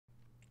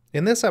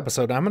In this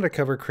episode, I'm going to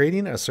cover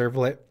creating a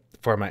servlet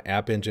for my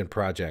App Engine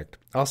project.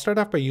 I'll start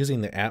off by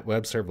using the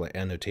 @web servlet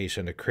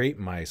annotation to create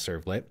my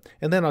servlet,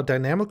 and then I'll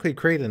dynamically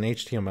create an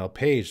HTML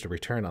page to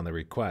return on the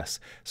request.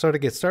 So to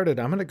get started,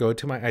 I'm going to go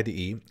to my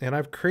IDE, and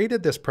I've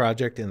created this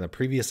project in the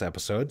previous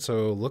episode,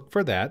 so look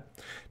for that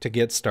to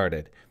get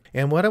started.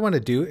 And what I want to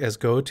do is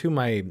go to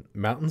my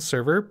Mountain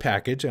Server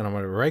package, and I'm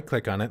going to right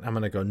click on it. I'm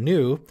going to go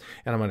new,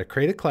 and I'm going to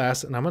create a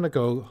class, and I'm going to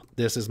go,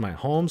 this is my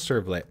home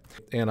servlet.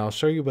 And I'll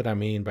show you what I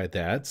mean by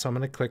that. So I'm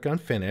going to click on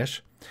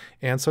finish.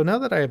 And so now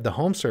that I have the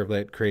home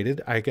servlet created,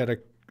 I got to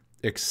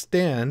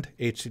extend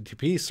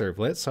HTTP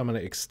servlet. So I'm going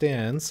to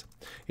extend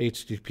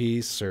HTTP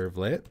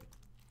servlet.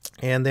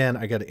 And then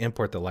I got to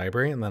import the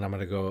library, and then I'm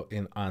going to go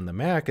in on the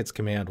Mac. It's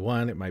Command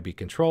 1. It might be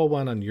Control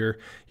 1 on your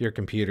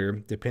computer,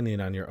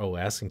 depending on your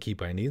OS and key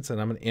bindings. And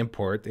I'm going to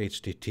import the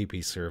HTTP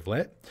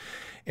servlet.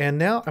 And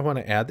now I want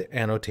to add the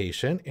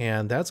annotation,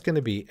 and that's going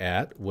to be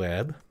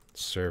 @web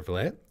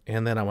servlet.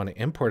 And then I want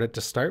to import it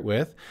to start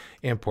with,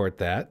 import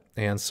that.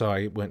 And so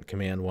I went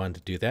Command 1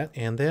 to do that.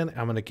 And then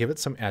I'm going to give it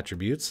some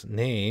attributes.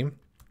 Name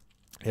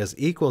is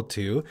equal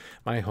to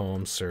my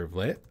home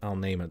servlet. I'll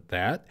name it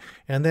that.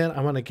 And then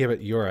I'm going to give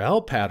it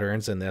URL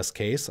patterns. In this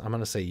case, I'm going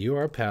to say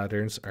URL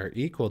patterns are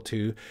equal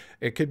to,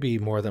 it could be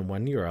more than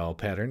one URL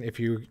pattern. If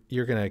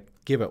you're going to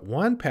give it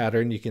one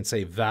pattern, you can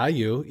say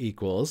value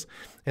equals.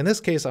 In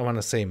this case, I want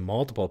to say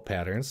multiple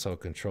patterns, so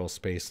control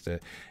space to,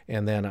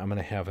 and then I'm going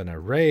to have an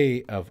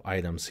array of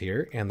items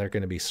here, and they're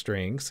going to be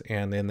strings.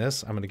 And in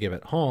this, I'm going to give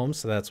it home,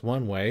 so that's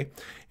one way.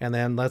 And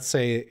then let's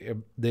say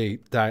they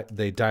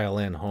dial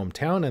in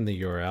hometown in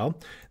the URL.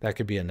 That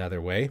could be another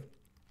way.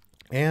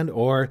 And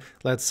or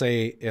let's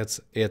say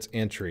it's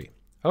entry.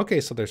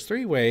 Okay, so there's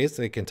three ways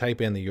they can type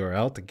in the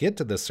URL to get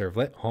to the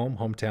servlet: home,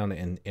 hometown,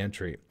 and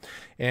entry.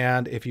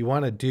 And if you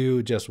want to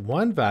do just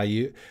one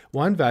value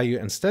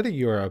instead of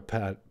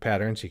URL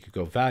patterns, you could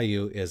go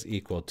value is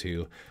equal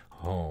to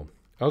home.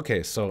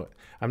 Okay, so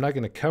I'm not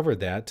going to cover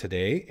that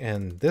today.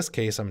 In this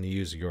case, I'm going to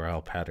use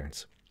URL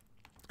patterns.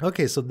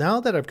 Okay, so now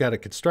that I've got it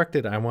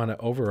constructed, I want to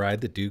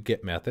override the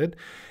doGet method.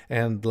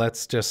 And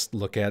let's just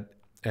look at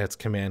its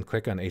command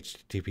click on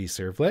HTTP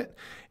servlet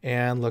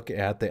and look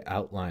at the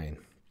outline.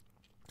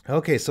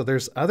 Okay, so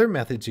there's other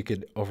methods you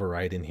could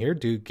override in here: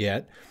 do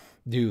get,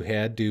 do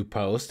head, do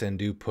post, and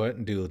do put,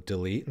 and do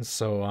delete, and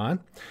so on.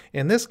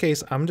 In this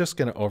case, I'm just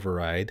going to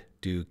override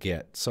do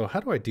get. So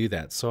how do I do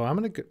that? So I'm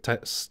going to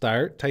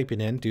start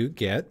typing in do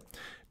get,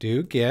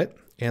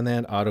 and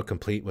then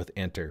autocomplete with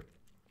enter.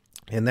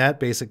 And that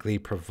basically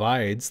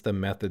provides the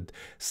method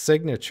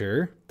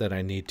signature that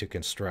I need to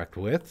construct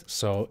with.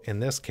 So in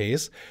this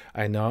case,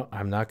 I know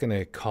I'm not going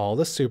to call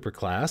the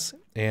superclass.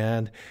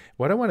 And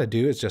what I want to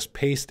do is just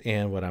paste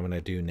in what I'm going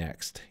to do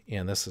next.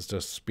 And this is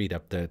just speed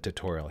up the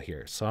tutorial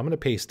here. So I'm going to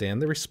paste in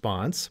the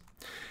response.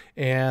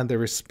 And the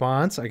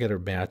response, I got to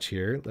match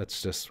here.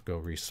 Let's just go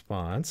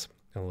response.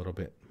 A little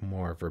bit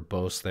more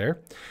verbose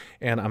there.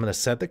 And I'm going to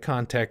set the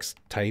context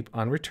type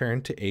on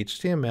return to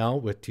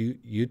HTML with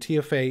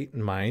UTF-8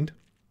 in mind.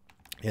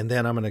 And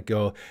then I'm going to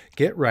go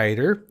get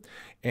writer,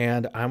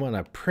 and I'm going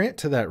to print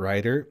to that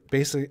writer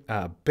basic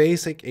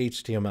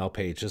HTML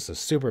page. This is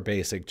super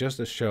basic, just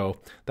to show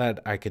that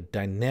I could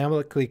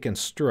dynamically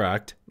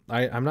construct.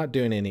 I'm not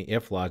doing any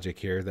if logic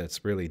here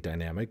that's really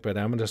dynamic, but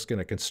I'm just going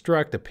to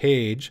construct a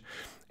page,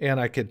 and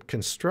I could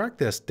construct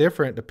this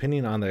different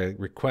depending on the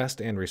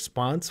request and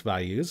response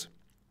values,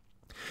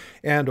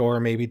 and or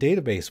maybe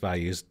database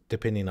values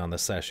depending on the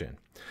session.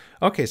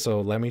 Okay,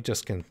 so let me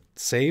just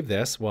save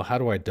this. Well, how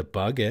do I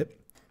debug it?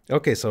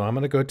 Okay, so I'm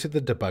going to go to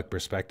the debug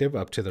perspective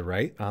up to the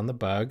right on the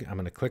bug. I'm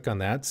going to click on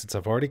that. Since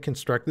I've already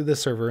constructed the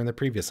server in the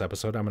previous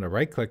episode, I'm going to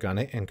right click on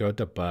it and go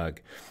debug.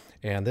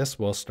 And this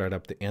will start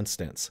up the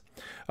instance.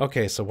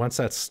 Okay, so once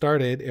that's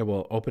started, it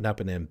will open up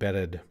an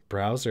embedded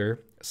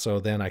browser. So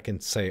then I can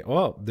say,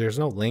 oh, there's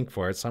no link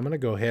for it. So I'm going to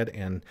go ahead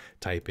and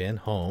type in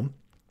home.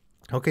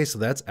 Okay, so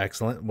that's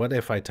excellent. What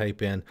if I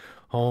type in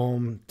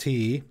home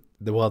T?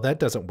 Well, that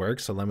doesn't work,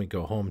 so let me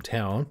go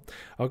hometown.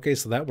 Okay,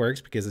 so that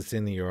works because it's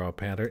in the URL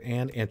pattern,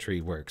 and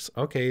entry works.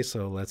 Okay,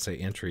 so let's say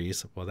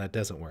entries. Well, that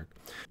doesn't work.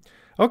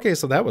 Okay,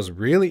 so that was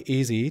really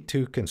easy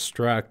to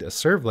construct a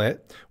servlet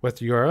with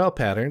URL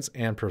patterns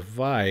and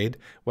provide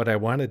what I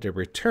wanted to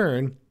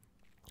return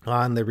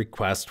on the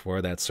request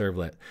for that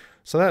servlet.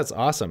 So that's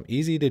awesome,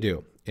 easy to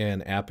do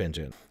in App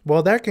Engine.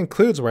 Well, that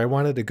concludes where I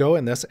wanted to go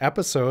in this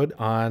episode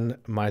on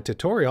my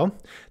tutorial.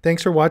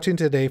 Thanks for watching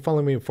today.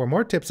 Follow me for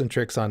more tips and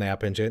tricks on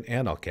App Engine,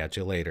 and I'll catch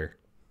you later.